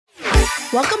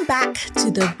Welcome back to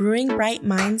the Brewing Bright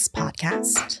Minds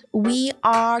podcast. We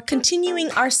are continuing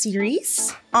our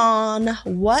series on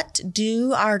what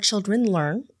do our children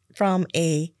learn from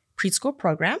a preschool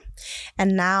program.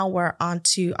 And now we're on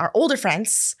to our older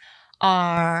friends,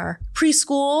 our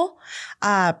preschool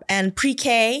and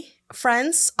pre-K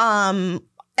friends,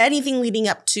 anything leading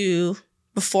up to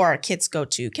before our kids go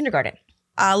to kindergarten.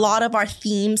 A lot of our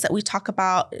themes that we talk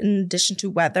about in addition to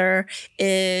weather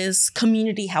is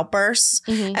community helpers.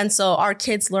 Mm-hmm. And so our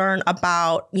kids learn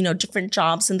about, different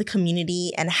jobs in the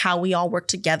community and how we all work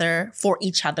together for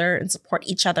each other and support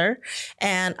each other.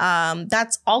 And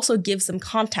that also gives them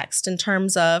context in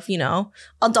terms of,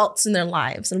 adults in their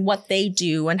lives and what they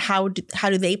do and how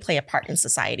do they play a part in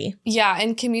society. Yeah.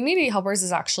 And community helpers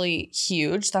is actually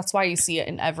huge. That's why you see it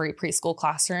in every preschool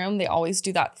classroom. They always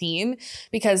do that theme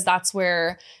because that's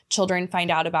where children find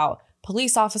out about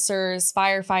police officers,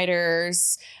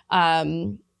 firefighters,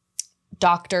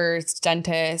 doctors,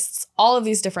 dentists, all of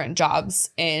these different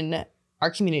jobs in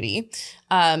our community,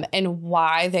 and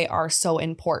why they are so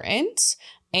important.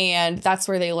 And that's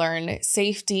where they learn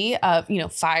safety of,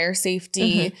 fire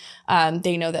safety. Mm-hmm.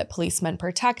 They know that policemen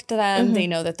protect them. Mm-hmm. They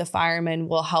know that the firemen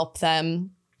will help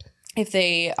them if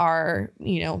they are,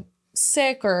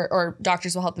 sick, or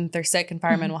doctors will help them if they're sick, and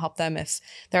firemen mm-hmm. will help them if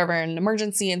they're ever in an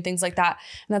emergency and things like that.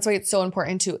 And that's why it's so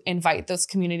important to invite those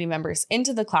community members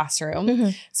into the classroom mm-hmm.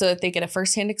 so that they get a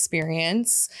firsthand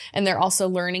experience, and they're also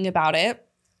learning about it.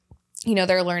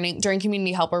 They're learning during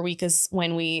Community Helper Week is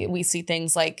when we see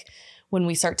things like when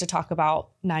we start to talk about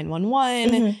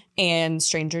 911 mm-hmm. and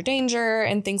stranger danger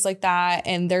and things like that.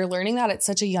 And they're learning that at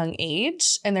such a young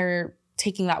age, and they're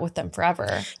taking that with them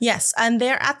forever. Yes. And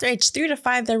they're at the age 3 to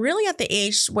 5, they're really at the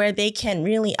age where they can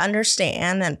really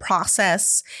understand and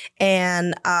process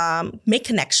and make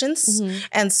connections. Mm-hmm.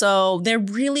 And so they're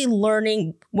really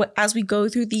learning as we go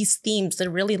through these themes, they're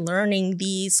really learning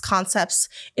these concepts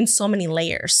in so many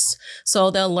layers. So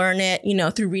they'll learn it,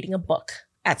 through reading a book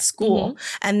at school.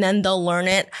 Mm-hmm. And then they'll learn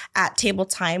it at table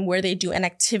time where they do an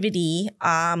activity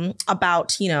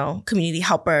about, community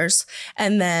helpers.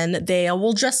 And then they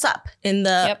will dress up in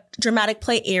the dramatic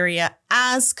play area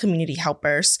as community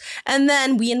helpers. And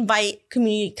then we invite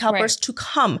community helpers to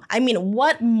come. I mean,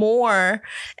 what more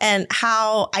and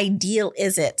how ideal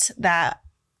is it that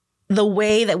the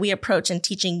way that we approach in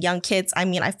teaching young kids,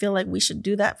 I feel like we should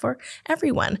do that for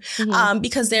everyone mm-hmm.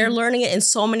 Because they're mm-hmm. learning it in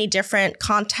so many different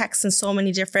contexts and so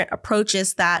many different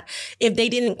approaches that if they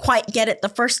didn't quite get it the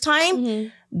first time, mm-hmm.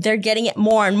 they're getting it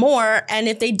more and more. And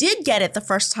if they did get it the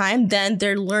first time, then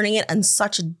they're learning it on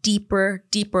such a deeper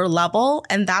level.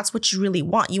 And that's what you really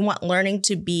want. You want learning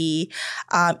to be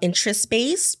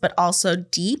interest-based, but also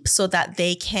deep so that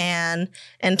they can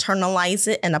internalize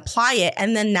it and apply it.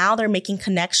 And then now they're making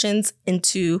connections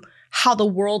into how the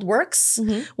world works.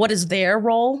 Mm-hmm. What is their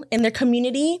role in their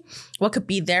community? What could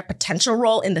be their potential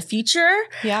role in the future?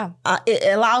 Yeah.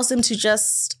 It allows them to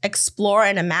just explore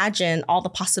and imagine all the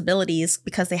possibilities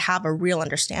because they have a real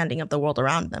understanding of the world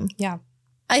around them. Yeah.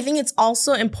 I think it's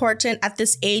also important at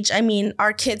this age.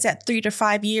 Our kids at 3 to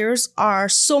 5 years are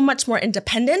so much more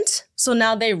independent. So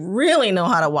now they really know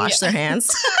how to wash their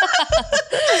hands.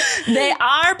 They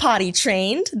are potty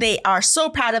trained. They are so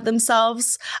proud of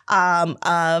themselves,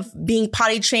 of being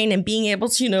potty trained and being able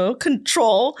to,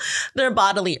 control their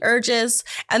bodily urges.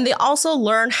 And they also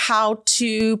learn how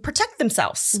to protect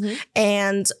themselves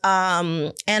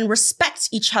mm-hmm. and respect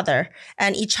each other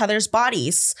and each other's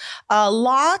bodies. A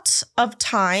lot of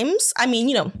times,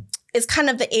 it's kind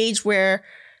of the age where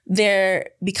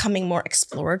they're becoming more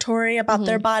exploratory about mm-hmm.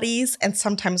 their bodies. And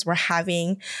sometimes we're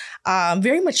having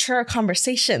very mature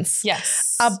conversations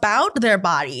about their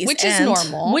bodies. Which is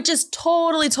normal. Which is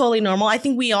totally normal. I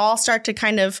think we all start to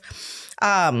kind of,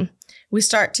 we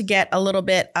start to get a little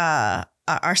bit,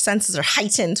 our senses are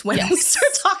heightened when we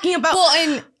start talking about. Well,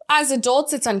 and as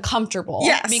adults, it's uncomfortable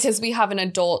because we have an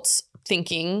adult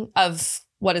thinking of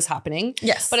what is happening.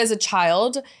 Yes. But as a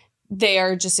child, they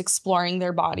are just exploring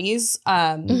their bodies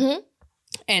mm-hmm.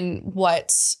 and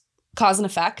what cause and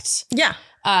effect. Yeah.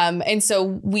 And so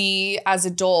we as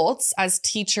adults, as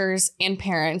teachers and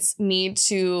parents need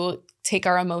to take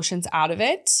our emotions out of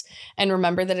it and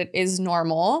remember that it is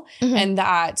normal mm-hmm. and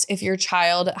that if your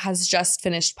child has just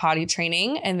finished potty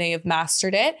training and they have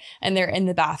mastered it and they're in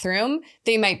the bathroom,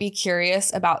 they might be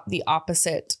curious about the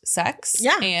opposite sex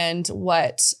and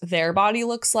what their body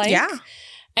looks like. Yeah.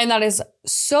 And that is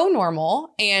so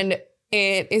normal. And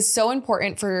it is so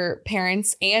important for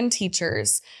parents and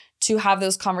teachers to have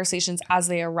those conversations as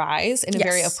they arise in a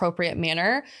very Yes. appropriate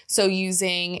manner. So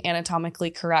using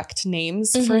anatomically correct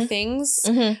names Mm-hmm. for things,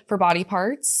 Mm-hmm. for body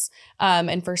parts,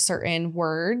 and for certain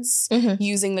words, Mm-hmm.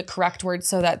 using the correct words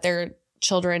so that their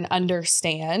children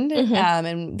understand, Mm-hmm.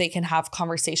 and they can have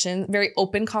conversations, very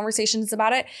open conversations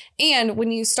about it. And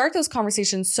when you start those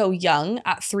conversations so young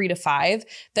at 3 to 5,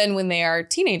 then when they are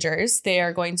teenagers, they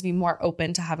are going to be more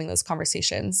open to having those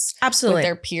conversations Absolutely. with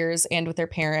their peers and with their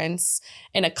parents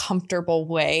in a comfortable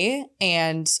way,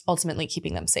 and ultimately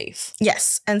keeping them safe.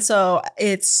 Yes. And so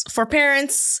it's for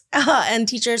parents and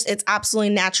teachers, it's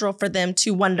absolutely natural for them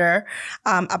to wonder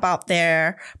about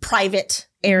their private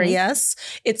areas.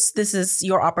 This is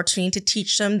your opportunity to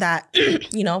teach them that,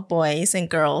 boys and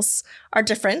girls are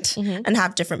different and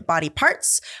have different body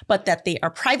parts, but that they are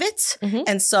private.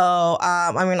 And so,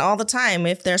 all the time,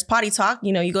 if there's potty talk,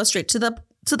 you go straight to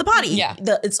the potty. Yeah.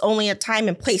 It's only a time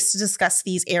and place to discuss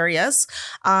these areas.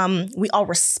 We all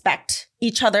respect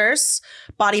each other's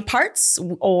body parts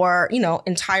or,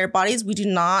 entire bodies. We do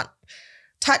not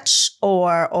touch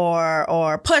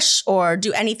or push or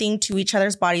do anything to each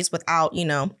other's bodies without,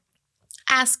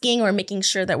 asking or making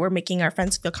sure that we're making our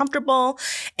friends feel comfortable.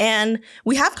 And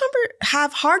we have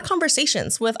hard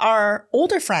conversations with our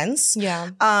older friends.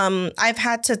 Yeah. I've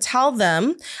had to tell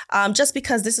them, just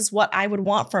because this is what I would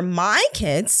want for my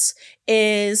kids,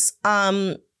 is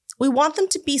we want them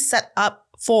to be set up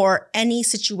for any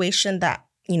situation that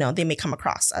they may come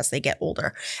across as they get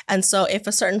older. And so if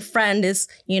a certain friend is,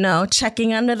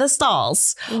 checking under the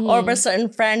stalls, or if a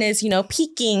certain friend is,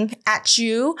 peeking at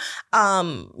you,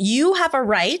 you have a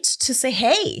right to say,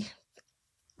 hey,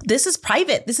 this is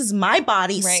private. This is my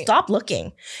body. Right. Stop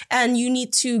looking. And you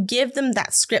need to give them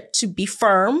that script to be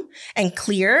firm and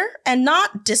clear and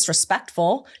not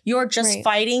disrespectful. You're just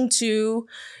fighting to,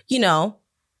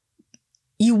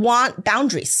 you want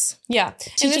boundaries. Yeah.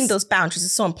 Teaching those boundaries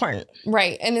is so important.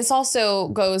 Right. And this also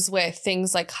goes with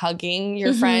things like hugging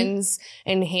your friends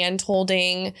and hand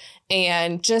holding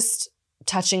and just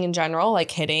touching in general,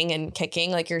 like hitting and kicking,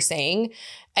 like you're saying,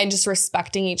 and just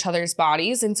respecting each other's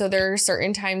bodies. And so there are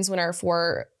certain times when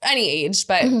for any age,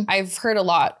 but I've heard a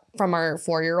lot from our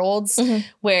 4-year-olds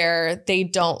where they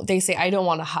say, I don't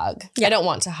want to hug. Yeah. I don't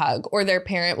want to hug. Or their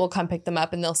parent will come pick them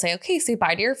up and they'll say, okay, say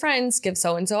bye to your friends, give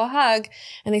so-and-so a hug.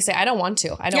 And they say, I don't want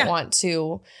to. I don't want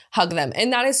to hug them.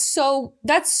 And that's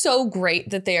so great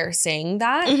that they are saying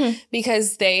that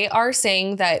because they are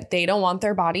saying that they don't want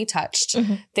their body touched.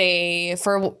 They,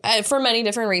 for many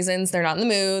different reasons, they're not in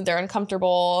the mood, they're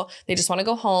uncomfortable, they just want to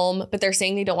go home, but they're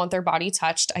saying they don't want their body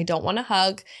touched. I don't want to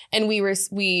hug. And we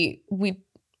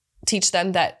teach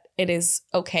them that it is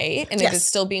okay and it is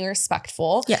still being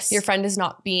respectful. Yes. Your friend is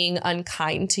not being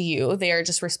unkind to you. They are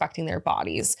just respecting their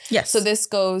bodies. Yes. So this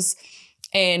goes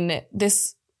in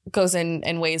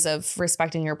ways of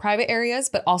respecting your private areas,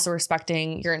 but also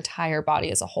respecting your entire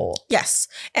body as a whole. Yes.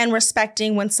 And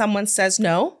respecting when someone says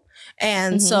no.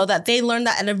 And so that they learn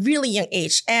that at a really young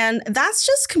age. And that's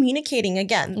just communicating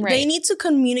again. Right. They need to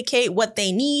communicate what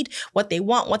they need, what they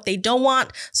want, what they don't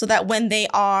want, so that when they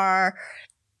are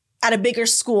at a bigger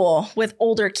school with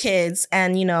older kids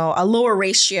and, a lower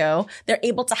ratio, they're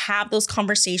able to have those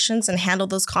conversations and handle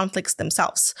those conflicts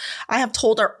themselves. I have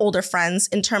told our older friends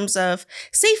in terms of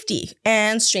safety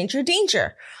and stranger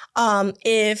danger.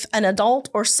 If an adult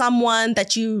or someone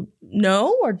that you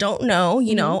know or don't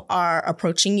know, are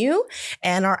approaching you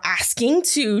and are asking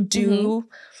to do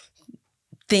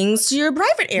things to your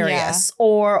private areas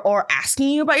or asking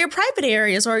you about your private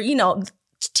areas or,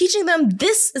 teaching them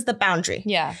this is the boundary.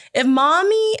 Yeah. If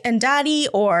mommy and daddy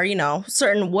or,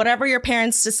 certain whatever your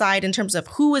parents decide in terms of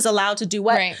who is allowed to do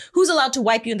what, who's allowed to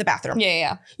wipe you in the bathroom.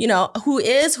 Yeah. Who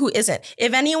is, who isn't.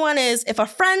 If a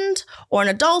friend or an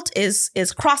adult is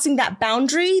crossing that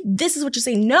boundary, this is what you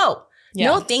say. No,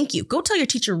 no, thank you. Go tell your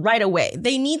teacher right away.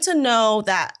 They need to know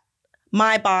that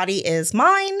my body is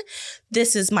mine.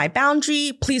 This is my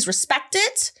boundary. Please respect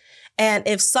it. And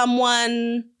if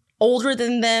someone older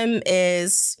than them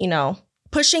is,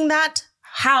 pushing that,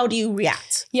 how do you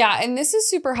react? Yeah. And this is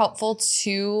super helpful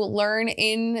to learn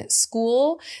in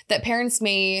school that parents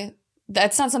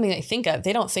that's not something they think of.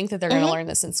 They don't think that they're going to learn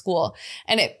this in school.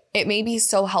 And it may be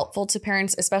so helpful to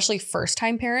parents, especially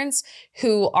first-time parents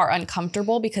who are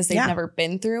uncomfortable because they've never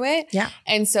been through it. Yeah.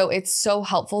 And so it's so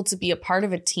helpful to be a part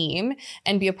of a team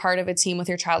and be a part of a team with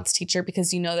your child's teacher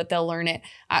because you know that they'll learn it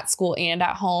at school and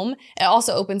at home. It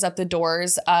also opens up the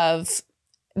doors of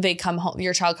they come home,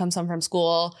 your child comes home from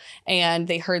school and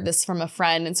they heard this from a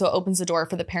friend. And so it opens the door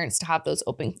for the parents to have those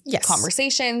open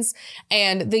conversations.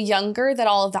 And the younger that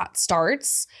all of that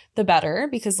starts, the better,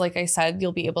 because like I said,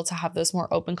 you'll be able to have those more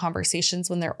open conversations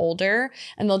when they're older,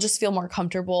 and they'll just feel more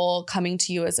comfortable coming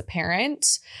to you as a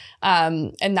parent.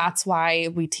 And that's why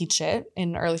we teach it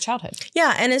in early childhood.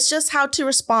 Yeah. And it's just how to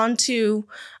respond to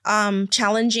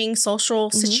challenging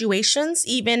social situations,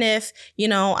 even if,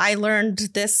 I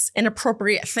learned this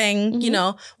inappropriate thing,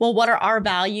 well, what are our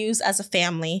values as a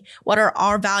family? What are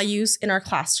our values in our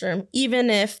classroom? Even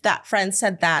if that friend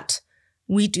said that,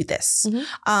 we do this.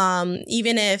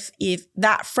 Even if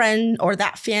that friend or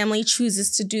that family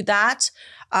chooses to do that,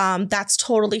 that's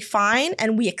totally fine.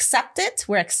 And we accept it.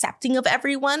 We're accepting of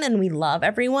everyone and we love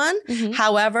everyone.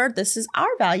 However, this is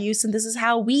our values and this is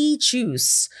how we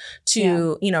choose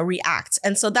to, react.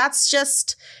 And so that's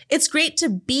just, it's great to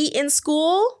be in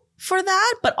school for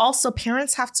that, but also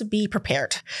parents have to be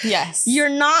prepared. Yes.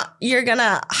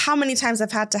 How many times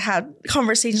I've had to have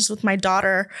conversations with my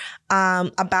daughter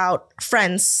about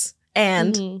friends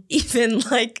and even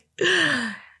like,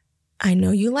 I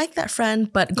know you like that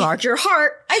friend, but guard your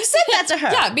heart. I've said that to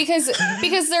her. Yeah,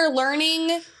 because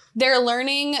they're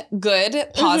learning good,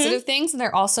 positive things, and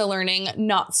they're also learning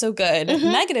not so good,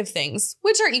 negative things,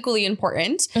 which are equally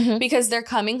important because they're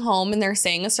coming home and they're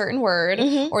saying a certain word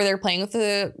or they're playing with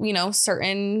a,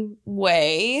 certain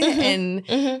way. And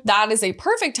that is a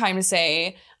perfect time to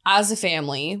say, as a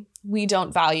family, we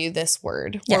don't value this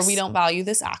word or we don't value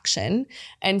this action.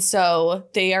 And so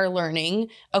they are learning,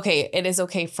 okay, it is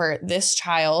okay for this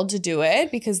child to do it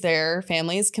because their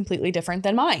family is completely different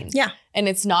than mine. Yeah. And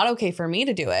it's not okay for me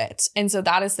to do it. And so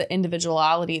that is the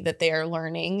individuality that they are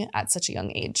learning at such a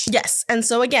young age. Yes. And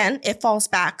so again, it falls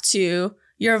back to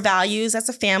your values as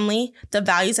a family, the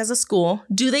values as a school.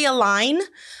 Do they align?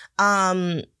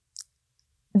 Do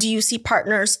you see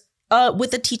partners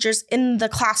with the teachers in the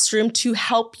classroom to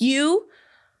help you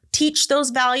teach those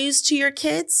values to your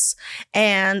kids?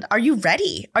 And are you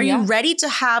ready? Are you ready to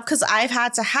have, because I've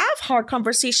had to have hard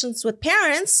conversations with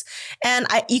parents and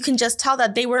you can just tell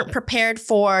that they weren't prepared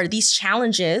for these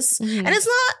challenges. And it's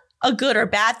not a good or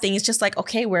bad thing. It's just like,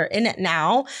 okay, we're in it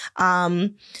now.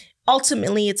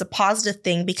 Ultimately, it's a positive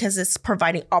thing because it's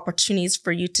providing opportunities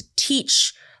for you to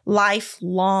teach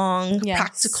lifelong,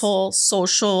 practical,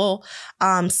 social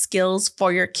skills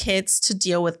for your kids to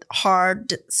deal with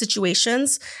hard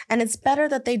situations. And it's better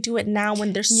that they do it now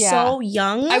when they're so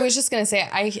young. I was just going to say,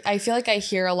 I feel like I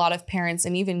hear a lot of parents,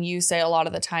 and even you say a lot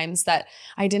of the times, that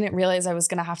I didn't realize I was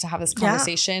going to have this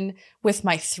conversation with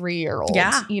my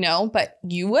 3-year-old, but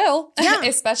you will,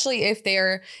 especially if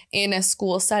they're in a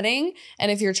school setting.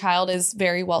 And if your child is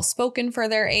very well spoken for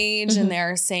their age and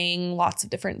they're saying lots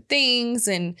of different things,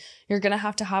 and you're going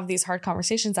to have these hard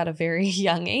conversations at a very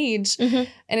young age. And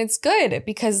it's good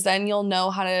because then you'll know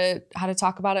how to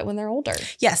talk about it when they're older.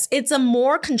 Yes. It's a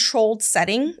more controlled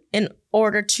setting in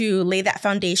order to lay that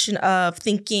foundation of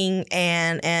thinking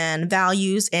and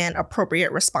values and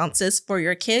appropriate responses for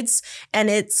your kids. And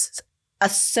it's a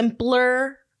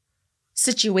simpler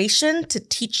situation to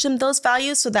teach them those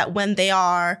values so that when they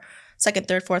are 2nd,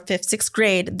 3rd, 4th, 5th, 6th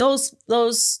grade,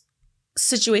 those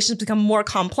situations become more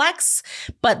complex,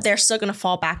 but they're still going to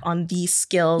fall back on these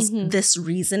skills, this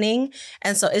reasoning.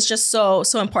 And so it's just so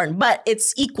important, but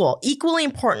it's equally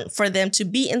important for them to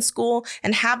be in school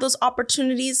and have those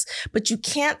opportunities, but you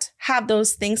can't have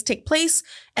those things take place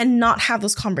and not have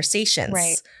those conversations.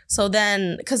 Right. So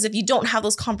then, because if you don't have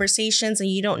those conversations and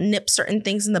you don't nip certain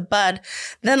things in the bud,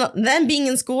 then being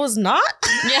in school is not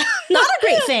a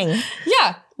great thing.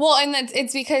 Yeah. Well, and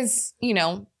it's because,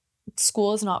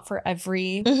 school is not for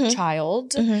every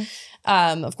child.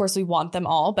 Of course, we want them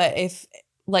all, but if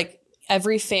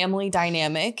every family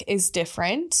dynamic is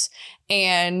different,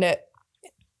 and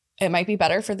it might be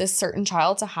better for this certain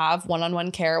child to have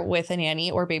one-on-one care with a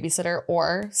nanny or babysitter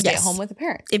or stay at home with a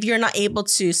parent. If you're not able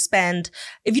to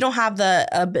if you don't have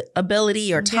the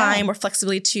ability or time or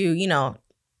flexibility to,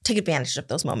 take advantage of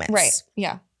those moments. Right.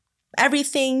 Yeah.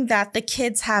 Everything that the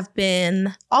kids have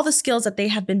been, all the skills that they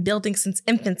have been building since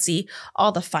infancy,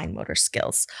 all the fine motor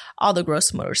skills, all the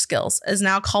gross motor skills is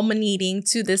now culminating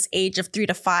to this age of 3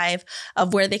 to 5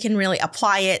 of where they can really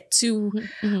apply it to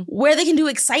where they can do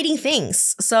exciting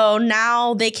things. So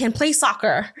now they can play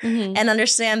soccer and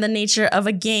understand the nature of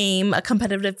a game, a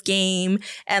competitive game,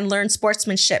 and learn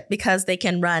sportsmanship because they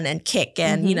can run and kick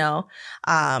and,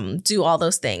 do all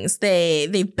those things.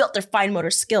 They've built their fine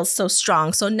motor skills so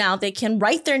strong. So now they can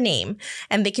write their name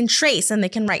and they can trace and they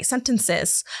can write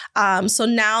sentences. So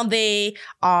now they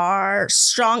are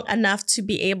strong enough to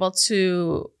be able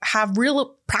to have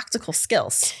real practical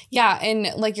skills. Yeah.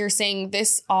 And like you're saying,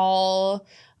 this all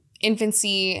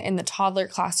infancy in the toddler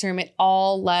classroom, it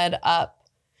all led up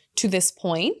to this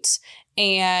point.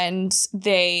 and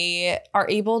they are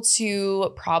able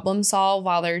to problem solve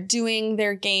while they're doing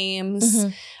their games.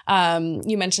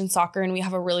 You mentioned soccer, and we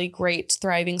have a really great,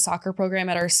 thriving soccer program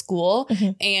at our school.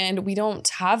 And we don't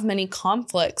have many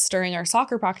conflicts during our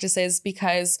soccer practices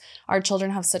because our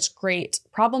children have such great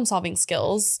problem solving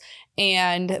skills,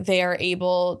 and they are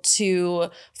able to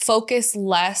focus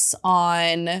less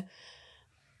on,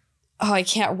 oh, I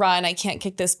can't run, I can't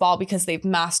kick this ball, because they've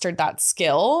mastered that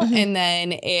skill. And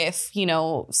then if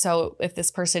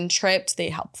this person tripped, they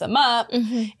help them up.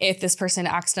 If this person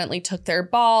accidentally took their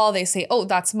ball, they say, oh,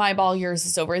 that's my ball, yours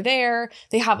is over there.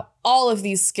 They have all of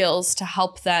these skills to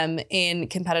help them in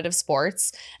competitive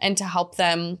sports and to help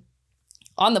them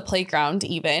on the playground,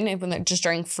 even when they're just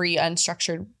during free,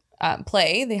 unstructured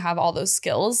play. They have all those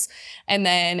skills. And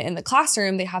then in the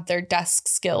classroom, they have their desk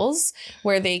skills,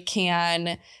 where they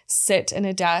can sit in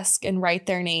a desk and write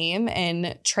their name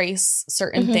and trace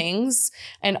certain things.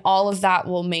 And all of that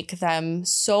will make them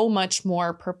so much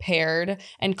more prepared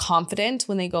and confident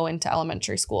when they go into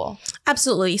elementary school.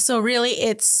 Absolutely. So really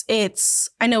it's,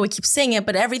 I know we keep saying it,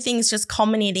 but everything's just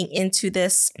culminating into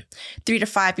this 3 to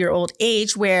 5 year old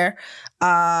age where,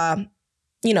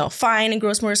 fine and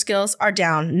gross motor skills are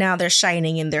down. Now they're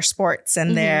shining in their sports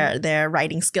and their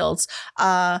writing skills.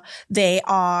 They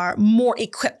are more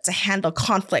equipped to handle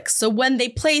conflicts. So when they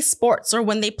play sports or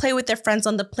when they play with their friends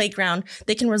on the playground,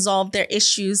 they can resolve their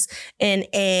issues in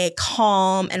a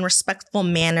calm and respectful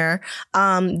manner.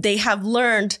 They have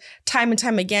learned time and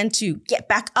time again to get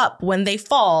back up when they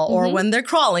fall or when they're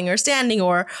crawling or standing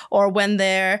or when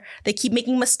they keep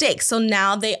making mistakes. So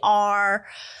now they are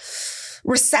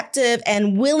receptive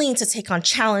and willing to take on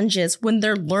challenges when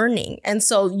they're learning. And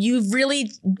so you've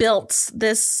really built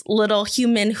this little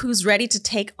human who's ready to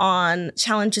take on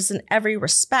challenges in every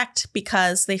respect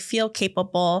because they feel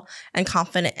capable and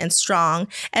confident and strong.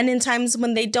 And in times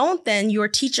when they don't, then your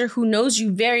teacher who knows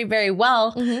you very, very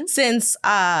well since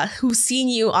who's seen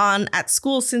you at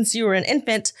school since you were an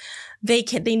infant, they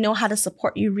know how to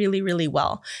support you really, really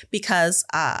well because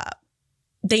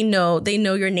they know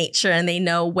your nature and they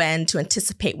know when to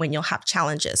anticipate when you'll have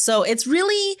challenges. So it's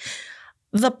really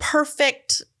the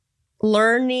perfect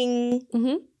learning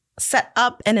set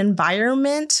up an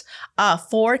environment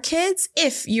for kids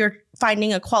if you're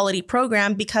finding a quality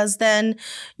program, because then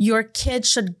your kid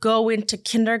should go into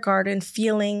kindergarten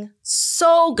feeling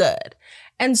so good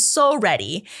and so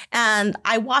ready. And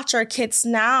I watch our kids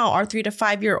now, our 3 to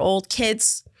 5 year old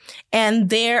kids, and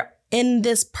they're in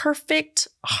this perfect,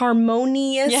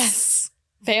 harmonious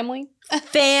family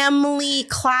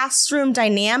classroom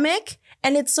dynamic.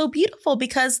 And it's so beautiful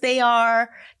because they are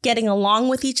getting along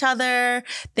with each other.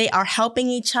 They are helping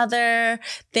each other.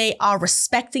 They are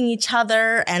respecting each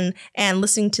other and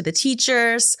listening to the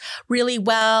teachers really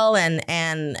well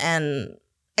and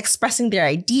expressing their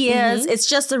ideas. It's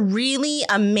just a really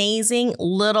amazing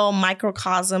little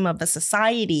microcosm of a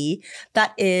society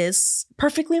that is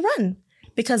perfectly run,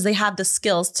 because they have the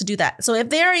skills to do that. So if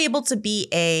they're able to be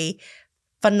a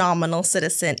phenomenal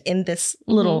citizen in this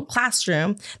little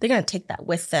classroom, they're going to take that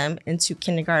with them into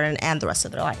kindergarten and the rest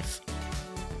of their life.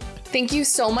 Thank you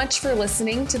so much for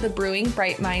listening to the Brewing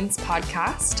Bright Minds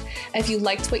podcast. If you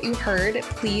liked what you heard,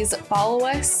 please follow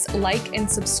us, like, and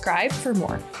subscribe for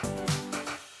more.